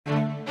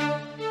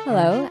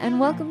Hello, and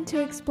welcome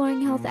to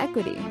Exploring Health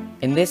Equity.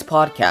 In this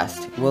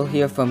podcast, we'll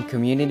hear from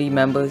community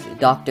members,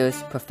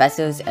 doctors,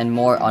 professors, and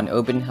more on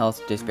urban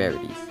health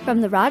disparities.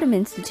 From the Rodham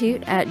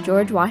Institute at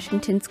George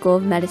Washington School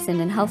of Medicine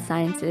and Health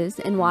Sciences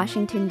in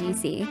Washington,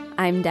 D.C.,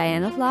 I'm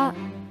Diana Flott.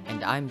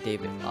 And I'm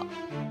David Flott.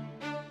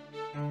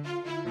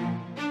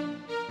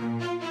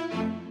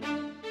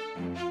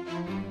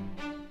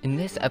 In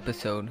this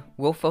episode,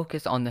 we'll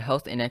focus on the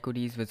health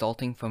inequities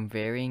resulting from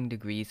varying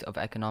degrees of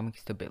economic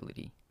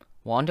stability.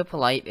 Wanda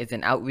Polite is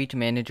an outreach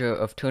manager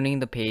of Turning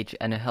the Page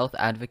and a health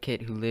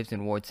advocate who lives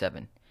in Ward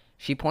 7.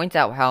 She points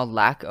out how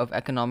lack of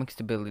economic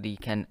stability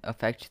can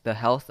affect the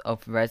health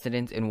of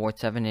residents in Ward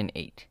 7 and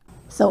 8.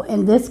 So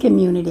in this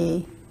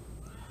community,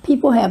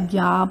 people have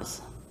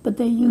jobs, but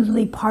they're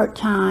usually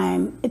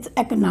part-time. It's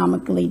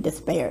economically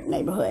disparate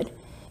neighborhood.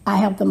 I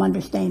help them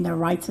understand their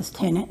rights as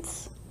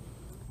tenants,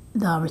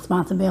 the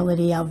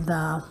responsibility of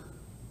the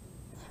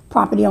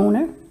property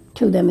owner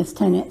to them as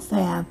tenants to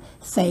have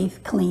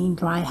safe, clean,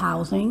 dry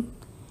housing,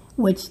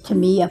 which to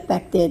me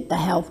affected the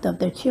health of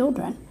their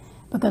children,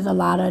 because a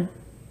lot of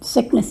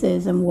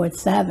sicknesses in Ward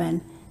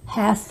 7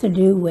 has to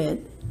do with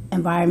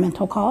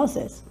environmental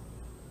causes.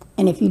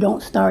 And if you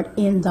don't start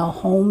in the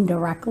home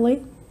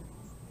directly,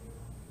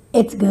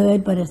 it's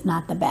good, but it's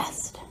not the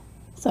best.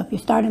 So if you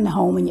start in the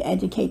home and you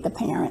educate the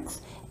parents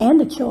and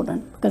the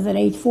children, because at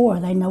age 4,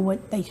 they know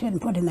what they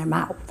shouldn't put in their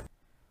mouth.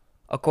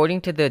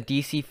 According to the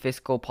DC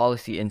Fiscal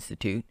Policy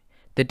Institute,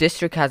 the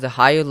district has a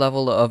higher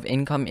level of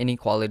income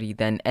inequality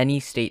than any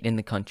state in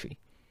the country,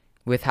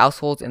 with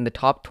households in the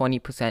top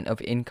 20%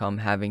 of income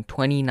having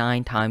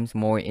 29 times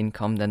more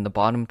income than the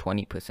bottom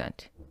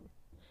 20%.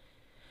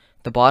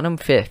 The bottom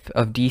fifth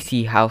of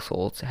DC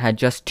households had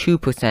just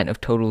 2%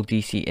 of total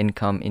DC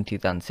income in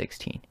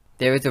 2016.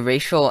 There is a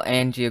racial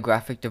and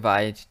geographic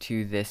divide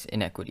to this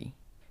inequity.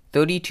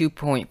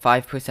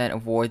 32.5%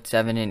 of Ward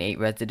 7 and 8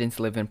 residents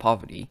live in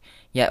poverty,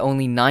 yet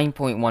only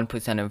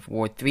 9.1% of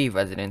Ward 3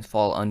 residents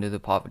fall under the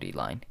poverty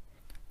line.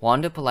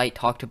 Wanda Polite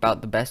talked about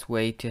the best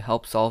way to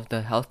help solve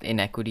the health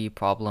inequity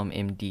problem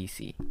in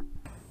DC.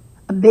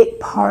 A big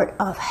part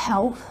of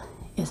health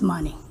is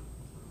money.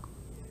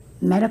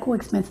 Medical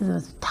expenses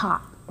is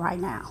top right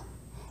now.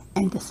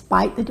 And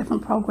despite the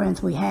different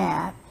programs we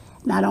have,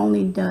 not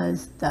only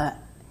does the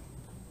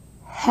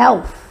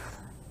health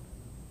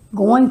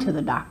going to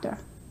the doctor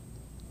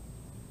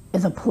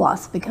is a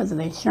plus because of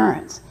the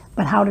insurance,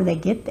 but how do they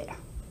get there?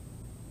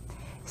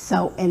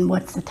 So, and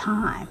what's the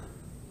time?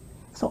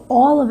 So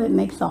all of it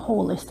makes a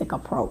holistic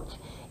approach.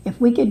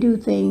 If we could do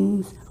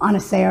things on a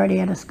Saturday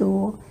at a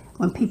school,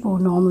 when people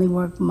normally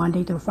work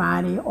Monday through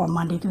Friday or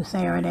Monday through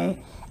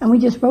Saturday, and we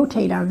just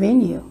rotate our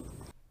venue.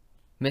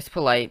 Ms.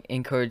 Polite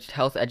encouraged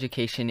health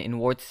education in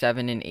Wards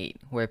 7 and 8,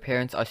 where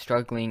parents are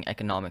struggling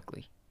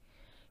economically.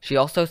 She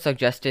also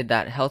suggested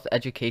that health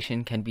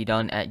education can be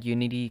done at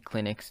Unity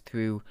clinics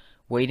through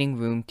waiting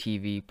room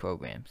TV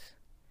programs.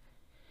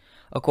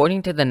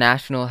 According to the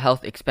National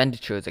Health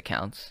Expenditures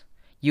accounts,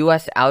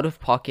 U.S.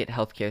 out-of-pocket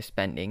healthcare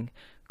spending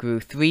grew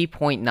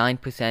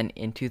 3.9%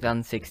 in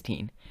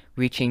 2016,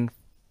 reaching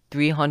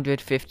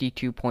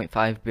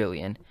 $352.5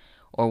 billion,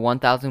 or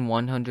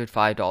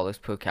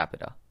 $1,105 per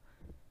capita.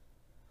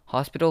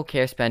 Hospital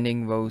care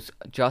spending rose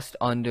just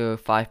under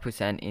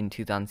 5% in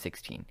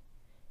 2016.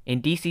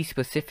 In DC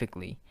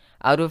specifically,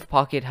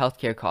 out-of-pocket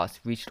healthcare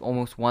costs reached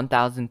almost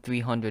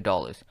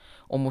 $1,300,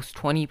 almost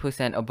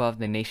 20% above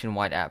the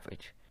nationwide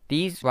average.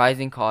 These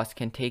rising costs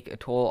can take a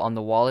toll on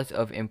the wallets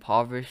of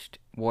impoverished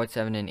Ward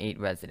 7 and 8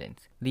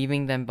 residents,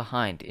 leaving them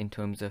behind in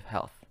terms of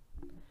health.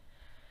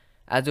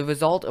 As a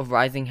result of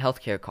rising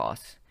healthcare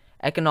costs,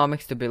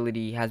 economic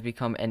stability has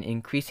become an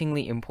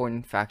increasingly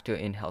important factor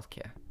in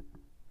healthcare.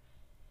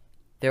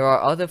 There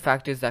are other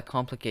factors that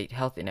complicate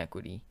health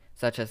inequity,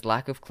 such as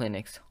lack of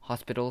clinics,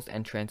 hospitals,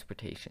 and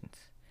transportations.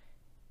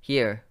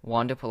 Here,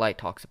 Wanda Polite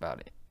talks about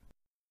it.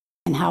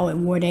 And how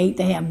in Ward 8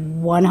 they have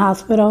one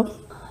hospital.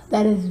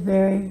 That is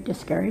very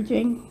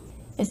discouraging.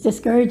 It's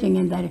discouraging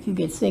in that if you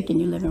get sick and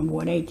you live in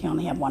Ward 8, you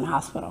only have one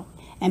hospital.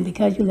 And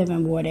because you live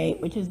in Ward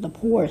 8, which is the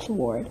poorest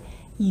ward,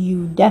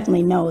 you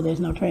definitely know there's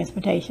no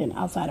transportation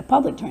outside of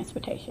public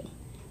transportation,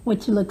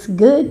 which looks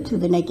good to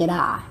the naked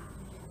eye.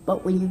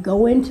 But when you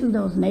go into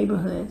those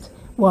neighborhoods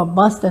where a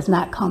bus does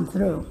not come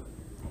through,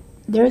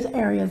 there's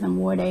areas in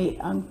Ward 8,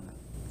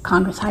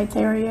 Congress Heights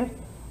area,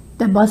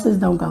 the buses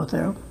don't go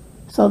through.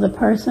 So the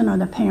person or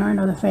the parent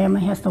or the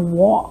family has to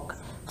walk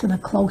to the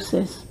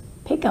closest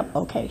pickup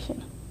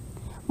location,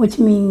 which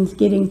means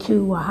getting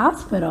to a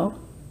hospital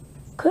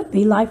could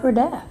be life or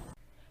death.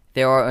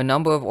 There are a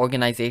number of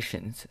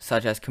organizations,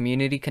 such as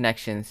Community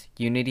Connections,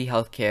 Unity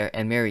Healthcare,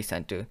 and Mary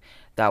Center,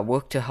 that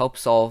work to help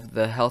solve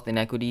the health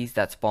inequities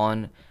that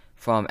spawn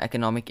from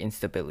economic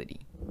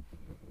instability.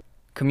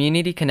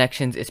 Community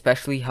Connections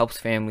especially helps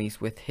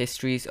families with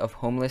histories of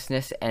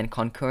homelessness and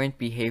concurrent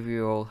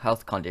behavioral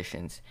health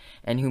conditions,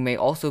 and who may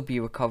also be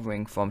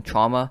recovering from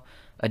trauma,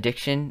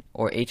 addiction,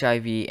 or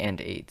HIV and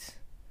AIDS.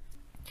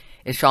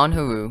 Ishan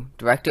Haru,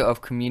 Director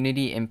of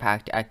Community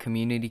Impact at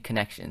Community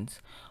Connections,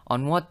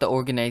 on what the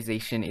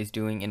organization is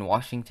doing in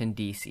Washington,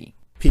 D.C.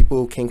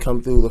 People can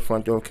come through the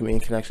front door of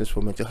Community Connections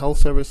for mental health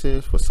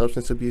services, for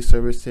substance abuse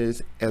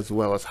services, as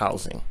well as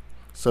housing.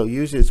 So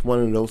usually it's one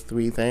of those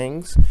three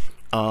things,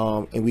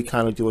 and we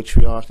kind of do a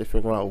triage to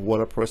figure out what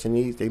a person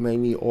needs. They may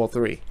need all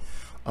three.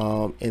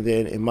 And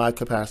then in my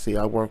capacity,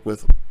 I work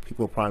with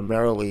people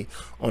primarily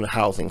on the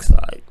housing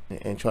side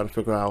and try to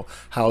figure out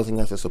housing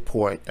as a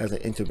support, as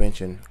an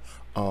intervention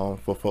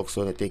for folks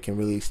so that they can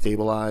really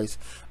stabilize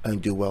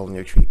and do well in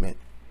their treatment.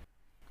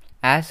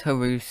 As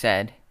Haru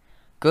said,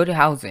 good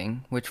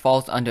housing, which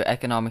falls under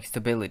economic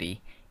stability,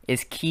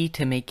 is key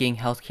to making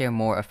healthcare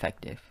more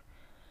effective.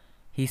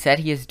 He said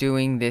he is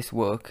doing this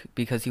work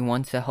because he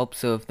wants to help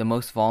serve the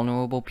most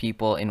vulnerable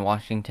people in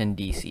Washington,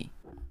 D.C.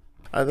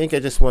 I think I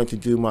just wanted to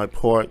do my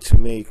part to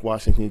make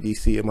Washington,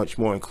 D.C. a much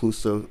more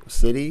inclusive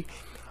city.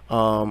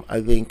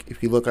 I think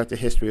if you look at the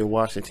history of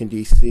Washington,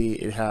 D.C.,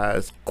 it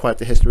has quite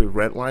the history of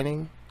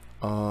redlining.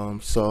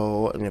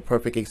 So a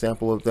perfect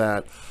example of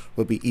that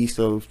would be east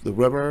of the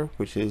river,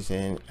 which is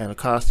in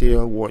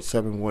Anacostia, Ward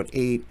 7, Ward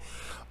 8,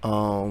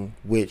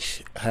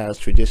 which has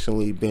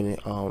traditionally been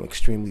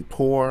extremely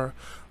poor,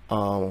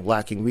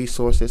 lacking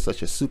resources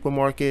such as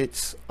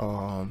supermarkets,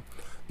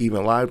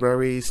 even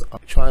libraries.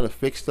 Trying to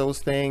fix those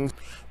things,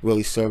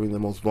 really serving the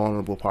most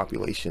vulnerable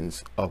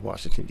populations of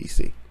Washington,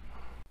 D.C.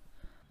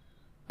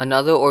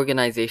 Another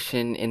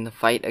organization in the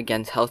fight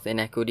against health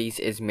inequities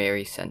is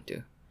Mary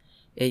Center.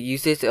 It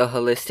uses a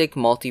holistic,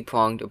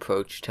 multi-pronged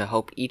approach to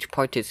help each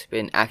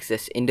participant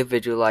access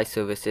individualized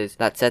services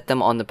that set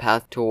them on the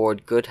path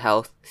toward good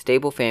health,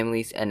 stable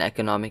families, and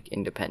economic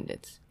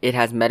independence. It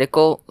has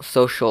medical,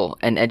 social,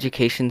 and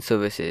education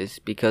services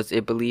because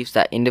it believes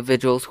that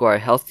individuals who are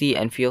healthy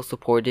and feel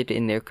supported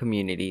in their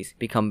communities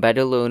become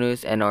better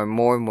learners and are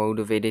more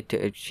motivated to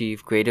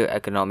achieve greater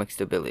economic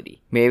stability.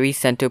 Mary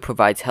Center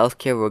provides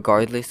healthcare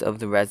regardless of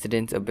the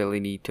resident's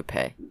ability to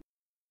pay.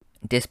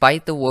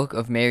 Despite the work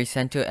of Mary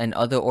Center and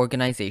other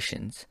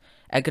organizations,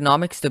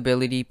 economic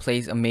stability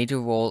plays a major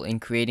role in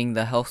creating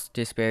the health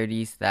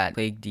disparities that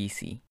plague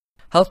DC.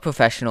 Health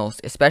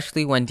professionals,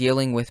 especially when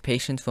dealing with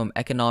patients from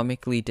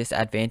economically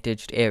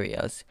disadvantaged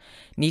areas,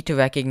 need to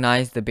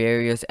recognize the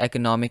barriers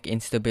economic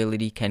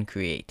instability can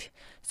create,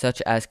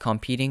 such as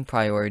competing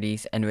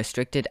priorities and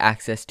restricted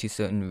access to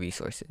certain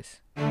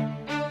resources.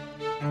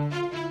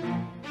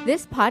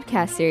 This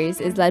podcast series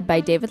is led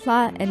by David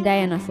Law and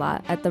Diana Law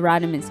at the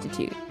Rodham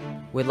Institute.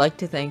 We'd like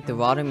to thank the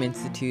Rodham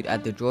Institute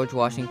at the George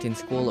Washington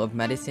School of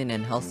Medicine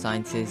and Health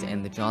Sciences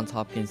and the Johns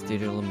Hopkins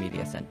Digital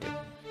Media Center.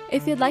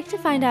 If you'd like to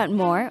find out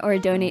more or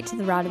donate to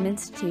the Rodham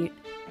Institute,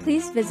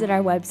 please visit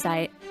our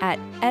website at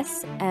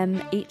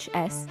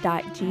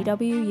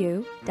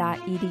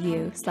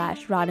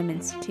smhs.gwu.edu/Rodham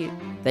Institute.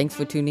 Thanks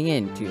for tuning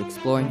in to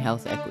Exploring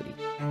Health Equity.